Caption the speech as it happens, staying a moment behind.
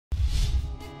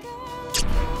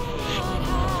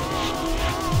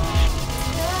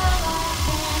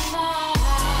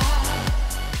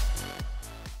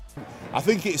I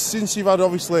think it's since you've had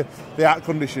obviously the heart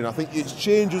condition, I think it's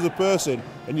changed as a person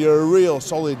and you're a real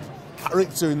solid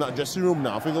character in that dressing room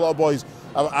now. I think a lot of boys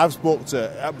I've spoke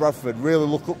to at Bradford really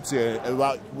look up to you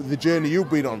about the journey you've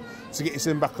been on to get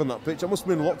yourself back on that pitch. That must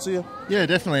have mean a lot to you. Yeah,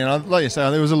 definitely. And like you say,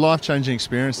 it was a life-changing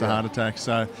experience, the heart attack.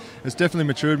 So it's definitely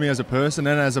matured me as a person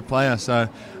and as a player. So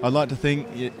I'd like to think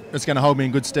it's going to hold me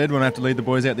in good stead when I have to lead the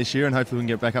boys out this year, and hopefully we can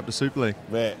get back up to Super League.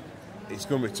 Mate, it's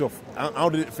going to be tough. How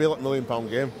did it feel at £1 million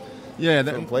game? Yeah,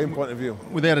 from a playing point of view.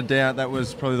 Without a doubt, that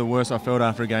was probably the worst I felt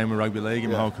after a game of rugby league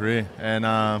in my whole career. And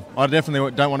I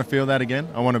definitely don't want to feel that again.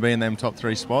 I want to be in them top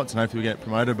 3 spots and hopefully we get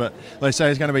promoted. But like I say,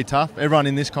 it's going to be tough. Everyone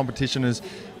in this competition has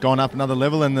gone up another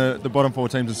level, and the bottom 4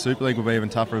 teams in Super League will be even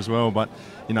tougher as well. But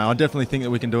I definitely think that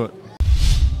we can do it.